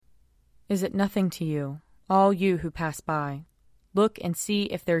Is it nothing to you, all you who pass by? Look and see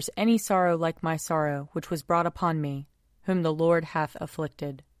if there's any sorrow like my sorrow, which was brought upon me, whom the Lord hath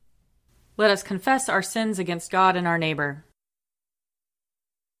afflicted. Let us confess our sins against God and our neighbor.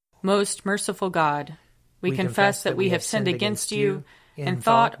 Most merciful God, we confess that we have sinned against you in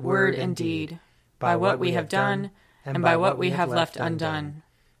thought, word, and deed, by what we have done, and by what we have left undone.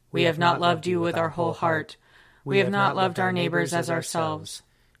 We have not loved you with our whole heart. We have not loved our neighbors as ourselves.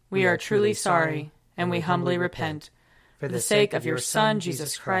 We are truly sorry, and we humbly repent. For the sake of your Son,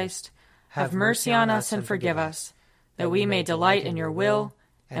 Jesus Christ, have mercy on us and forgive us, that we may delight in your will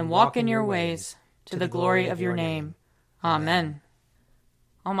and walk in your ways, to the glory of your name. Amen.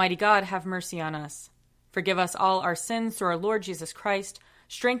 Almighty God, have mercy on us. Forgive us all our sins through our Lord Jesus Christ.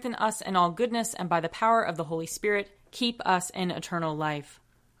 Strengthen us in all goodness, and by the power of the Holy Spirit, keep us in eternal life.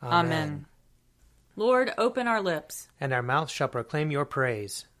 Amen. Lord, open our lips, and our mouth shall proclaim your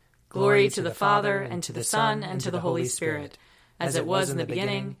praise. Glory to the Father, and to the Son, and to the Holy Spirit, as it was in the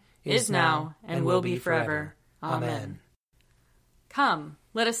beginning, is now, and will be forever. Amen. Come,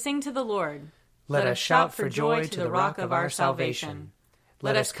 let us sing to the Lord. Let us shout for joy to the rock of our salvation.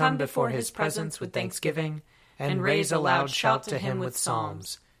 Let us come before his presence with thanksgiving, and raise a loud shout to him with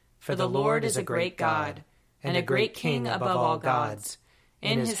psalms. For the Lord is a great God, and a great King above all gods.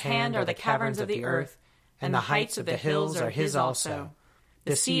 In his hand are the caverns of the earth, and the heights of the hills are his also.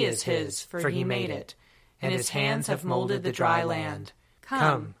 The sea is his, for he made it, and his hands have molded the dry land.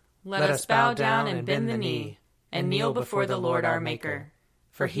 Come, let us bow down and bend the knee, and kneel before the Lord our Maker.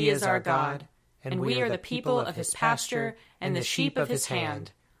 For he is our God, and we are the people of his pasture and the sheep of his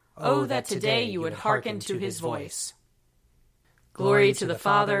hand. Oh, that today you would hearken to his voice. Glory to the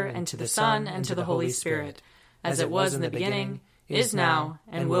Father, and to the Son, and to the Holy Spirit, as it was in the beginning, is now,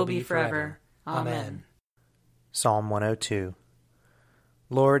 and will be forever. Amen. Psalm 102.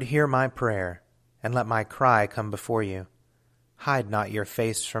 Lord, hear my prayer, and let my cry come before you. Hide not your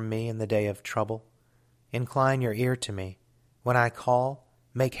face from me in the day of trouble. Incline your ear to me. When I call,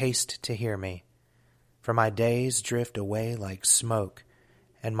 make haste to hear me. For my days drift away like smoke,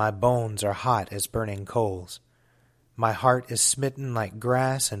 and my bones are hot as burning coals. My heart is smitten like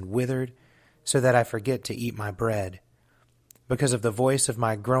grass and withered, so that I forget to eat my bread. Because of the voice of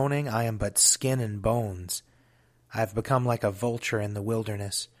my groaning, I am but skin and bones. I have become like a vulture in the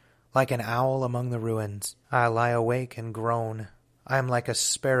wilderness, like an owl among the ruins. I lie awake and groan. I am like a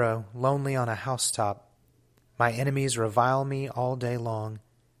sparrow, lonely on a housetop. My enemies revile me all day long,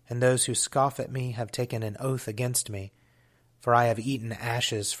 and those who scoff at me have taken an oath against me. For I have eaten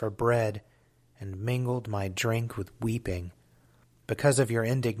ashes for bread, and mingled my drink with weeping. Because of your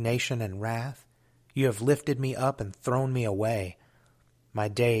indignation and wrath, you have lifted me up and thrown me away. My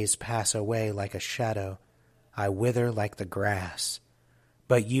days pass away like a shadow. I wither like the grass.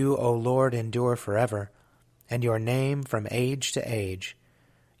 But you, O Lord, endure forever, and your name from age to age.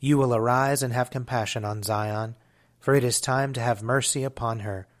 You will arise and have compassion on Zion, for it is time to have mercy upon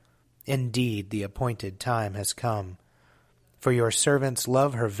her. Indeed, the appointed time has come. For your servants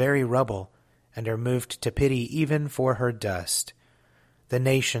love her very rubble, and are moved to pity even for her dust. The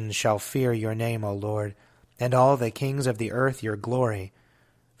nations shall fear your name, O Lord, and all the kings of the earth your glory.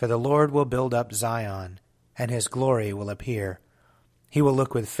 For the Lord will build up Zion, and his glory will appear. He will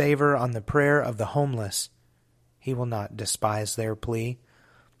look with favor on the prayer of the homeless. He will not despise their plea.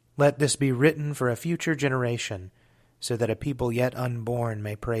 Let this be written for a future generation, so that a people yet unborn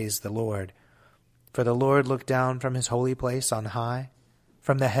may praise the Lord. For the Lord looked down from his holy place on high.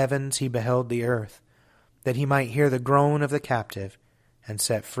 From the heavens he beheld the earth, that he might hear the groan of the captive, and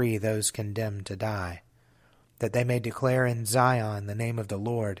set free those condemned to die, that they may declare in Zion the name of the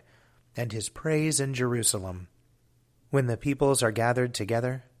Lord, and his praise in Jerusalem. When the peoples are gathered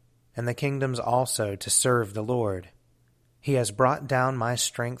together, and the kingdoms also to serve the Lord. He has brought down my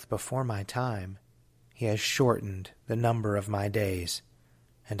strength before my time. He has shortened the number of my days.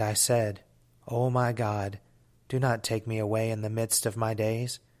 And I said, O my God, do not take me away in the midst of my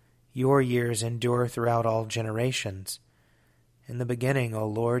days. Your years endure throughout all generations. In the beginning, O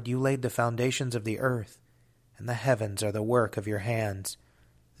Lord, you laid the foundations of the earth, and the heavens are the work of your hands.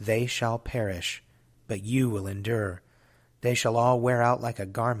 They shall perish, but you will endure. They shall all wear out like a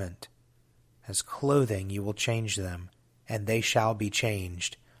garment. As clothing you will change them, and they shall be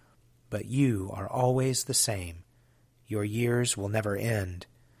changed. But you are always the same. Your years will never end.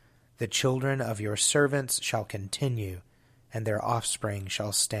 The children of your servants shall continue, and their offspring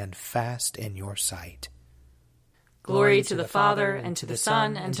shall stand fast in your sight. Glory to the Father, and to the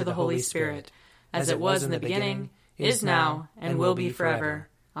Son, and to the Holy Spirit, as it was in the beginning, is now, and will be forever.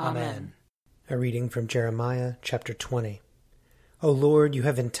 Amen. A reading from Jeremiah chapter 20. O Lord, you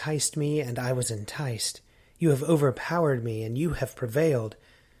have enticed me, and I was enticed. You have overpowered me, and you have prevailed.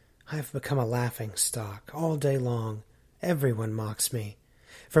 I have become a laughing stock all day long. Everyone mocks me.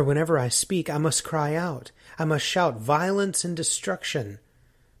 For whenever I speak, I must cry out. I must shout violence and destruction.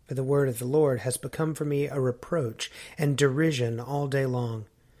 For the word of the Lord has become for me a reproach and derision all day long.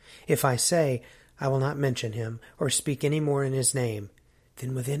 If I say, I will not mention him, or speak any more in his name,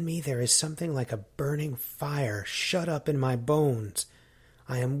 then within me there is something like a burning fire shut up in my bones.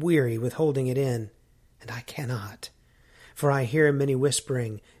 I am weary with holding it in, and I cannot. For I hear many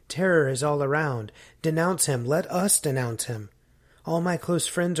whispering, terror is all around. Denounce him, let us denounce him. All my close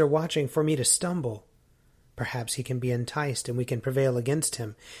friends are watching for me to stumble. Perhaps he can be enticed, and we can prevail against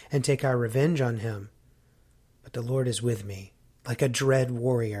him, and take our revenge on him. But the Lord is with me, like a dread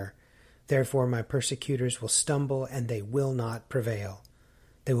warrior. Therefore my persecutors will stumble, and they will not prevail.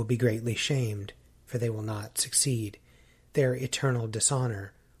 They will be greatly shamed, for they will not succeed. Their eternal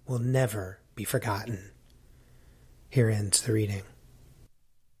dishonor will never be forgotten. Here ends the reading.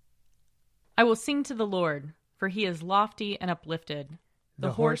 I will sing to the Lord, for he is lofty and uplifted.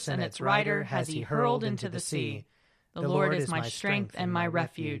 The horse and its rider has he hurled into the sea. The Lord is my strength and my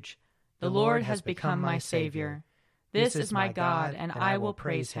refuge. The Lord has become my Savior. This is my God, and I will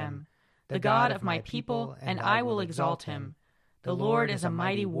praise him. The God of my people, and I will exalt him. The Lord is a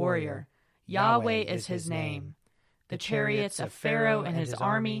mighty warrior. Yahweh is his name. The chariots of Pharaoh and his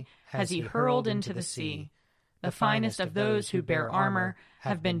army has he hurled into the sea. The finest of those who bear armor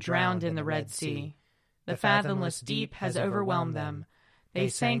have been drowned in the Red Sea. The fathomless deep has overwhelmed them. They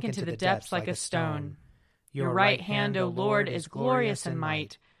sank into the depths like a stone. Your right hand, O Lord, is glorious in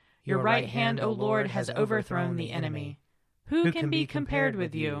might. Your right hand, O Lord, has overthrown the enemy. Who can be compared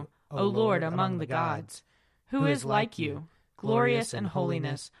with you, O Lord, among the gods? Who is like you, glorious in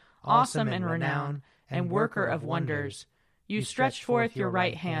holiness, awesome in renown, and worker of wonders? You stretched forth your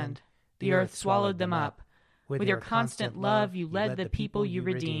right hand. The earth swallowed them up. With your constant love you led the people you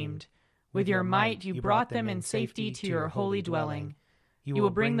redeemed. With your might you brought them in safety to your holy dwelling. You will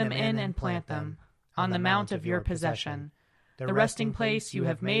bring them in and plant them on the mount of your possession, the resting place you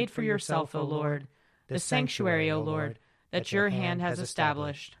have made for yourself, O Lord, the sanctuary, O Lord, that your hand has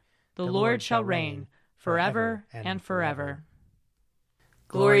established. The Lord shall reign forever and forever.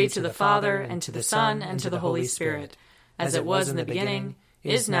 Glory to the Father, and to the Son, and to the Holy Spirit, as it was in the beginning,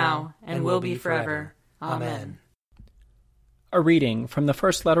 is now, and will be forever. Amen. A reading from the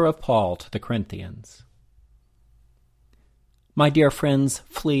first letter of Paul to the Corinthians. My dear friends,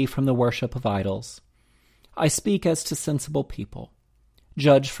 flee from the worship of idols. I speak as to sensible people.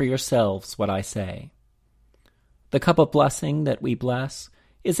 Judge for yourselves what I say. The cup of blessing that we bless,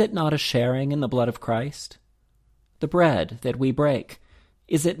 is it not a sharing in the blood of Christ? The bread that we break,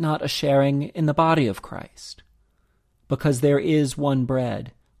 is it not a sharing in the body of Christ? Because there is one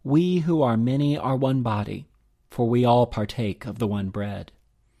bread, we who are many are one body, for we all partake of the one bread.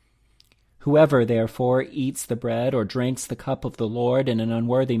 Whoever, therefore, eats the bread or drinks the cup of the Lord in an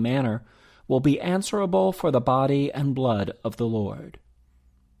unworthy manner will be answerable for the body and blood of the Lord.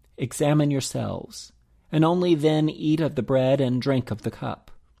 Examine yourselves, and only then eat of the bread and drink of the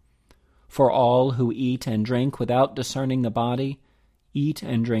cup. For all who eat and drink without discerning the body eat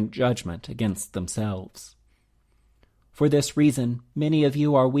and drink judgment against themselves. For this reason, many of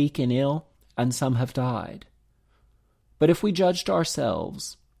you are weak and ill, and some have died. But if we judged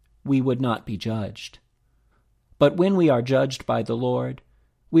ourselves, we would not be judged. But when we are judged by the Lord,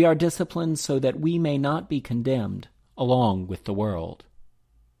 we are disciplined so that we may not be condemned along with the world.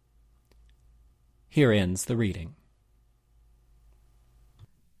 Here ends the reading.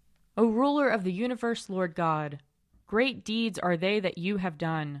 O ruler of the universe, Lord God, great deeds are they that you have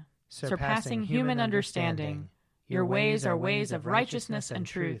done, surpassing human understanding. Your ways are ways of righteousness and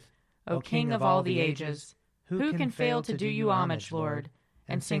truth, O King of all the ages. Who can fail to do you homage, Lord,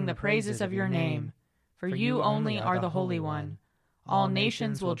 and sing the praises of your name? For you only are the Holy One. All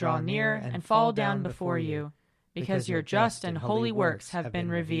nations will draw near and fall down before you, because your just and holy works have been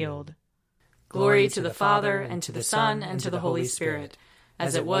revealed. Glory to the Father, and to the Son, and to the Holy Spirit,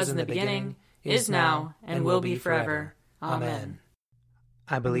 as it was in the beginning, is now, and will be forever. Amen.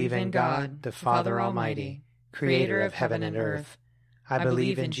 I believe in God, the Father Almighty, creator of heaven and earth. I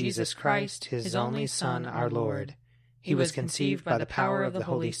believe in Jesus Christ, his only Son, our Lord. He was conceived by the power of the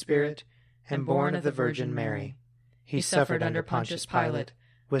Holy Spirit and born of the Virgin Mary. He suffered under Pontius Pilate,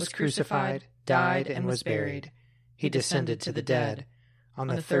 was crucified, died, and was buried. He descended to the dead. On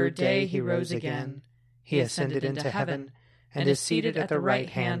the third day he rose again. He ascended into heaven and is seated at the right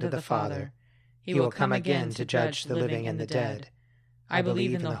hand of the Father. He will come again to judge the living and the dead. I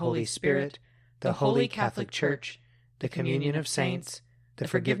believe in the Holy Spirit, the Holy Catholic Church, the communion of saints, the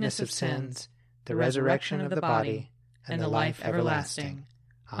forgiveness of sins, the resurrection of the body, and the life everlasting.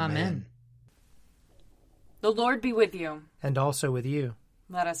 Amen. The Lord be with you. And also with you.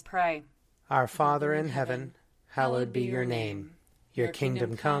 Let us pray. Our Father in heaven, hallowed be your name. Your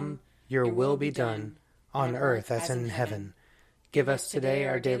kingdom come, your will be done, on earth as in heaven. Give us today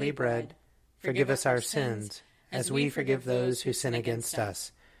our daily bread. Forgive us our sins, as we forgive those who sin against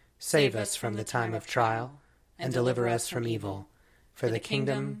us. Save us from the time of trial, and deliver us from evil. For the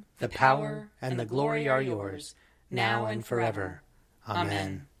kingdom, the power, and the glory are yours, now and forever.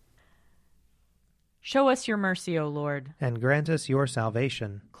 Amen. Show us your mercy, O Lord. And grant us your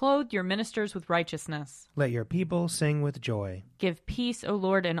salvation. Clothe your ministers with righteousness. Let your people sing with joy. Give peace, O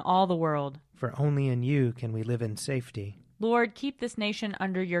Lord, in all the world. For only in you can we live in safety. Lord, keep this nation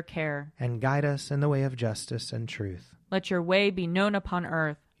under your care. And guide us in the way of justice and truth. Let your way be known upon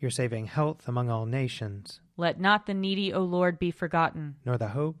earth. Your saving health among all nations. Let not the needy, O Lord, be forgotten. Nor the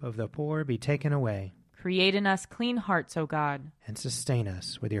hope of the poor be taken away. Create in us clean hearts, O God. And sustain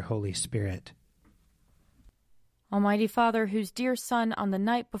us with your Holy Spirit. Almighty Father, whose dear Son, on the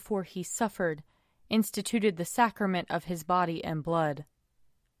night before he suffered, instituted the sacrament of his body and blood,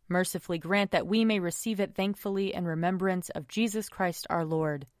 mercifully grant that we may receive it thankfully in remembrance of Jesus Christ our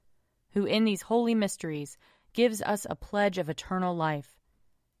Lord, who in these holy mysteries gives us a pledge of eternal life,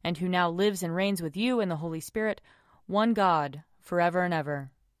 and who now lives and reigns with you in the Holy Spirit, one God, forever and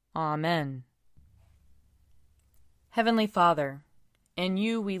ever. Amen. Heavenly Father, in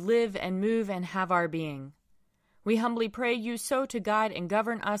you we live and move and have our being. We humbly pray you so to guide and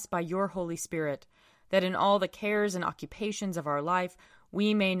govern us by your Holy Spirit, that in all the cares and occupations of our life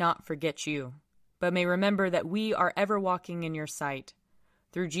we may not forget you, but may remember that we are ever walking in your sight.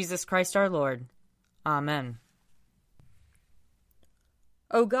 Through Jesus Christ our Lord. Amen.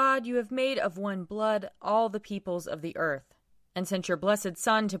 O God, you have made of one blood all the peoples of the earth, and sent your blessed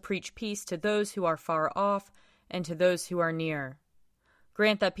Son to preach peace to those who are far off and to those who are near.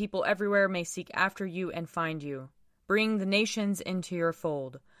 Grant that people everywhere may seek after you and find you. Bring the nations into your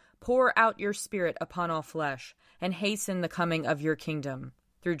fold. Pour out your Spirit upon all flesh, and hasten the coming of your kingdom.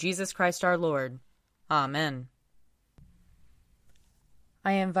 Through Jesus Christ our Lord. Amen.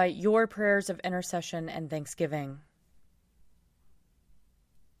 I invite your prayers of intercession and thanksgiving.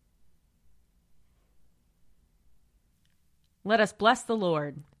 Let us bless the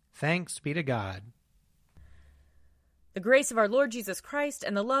Lord. Thanks be to God. The grace of our Lord Jesus Christ,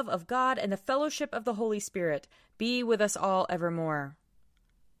 and the love of God, and the fellowship of the Holy Spirit be with us all evermore.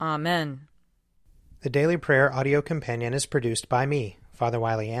 Amen. The Daily Prayer audio companion is produced by me, Father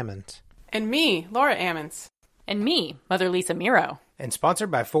Wiley Ammons. And me, Laura Ammons. And me, Mother Lisa Meirow. And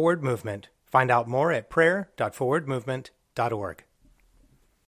sponsored by Forward Movement. Find out more at prayer.forwardmovement.org.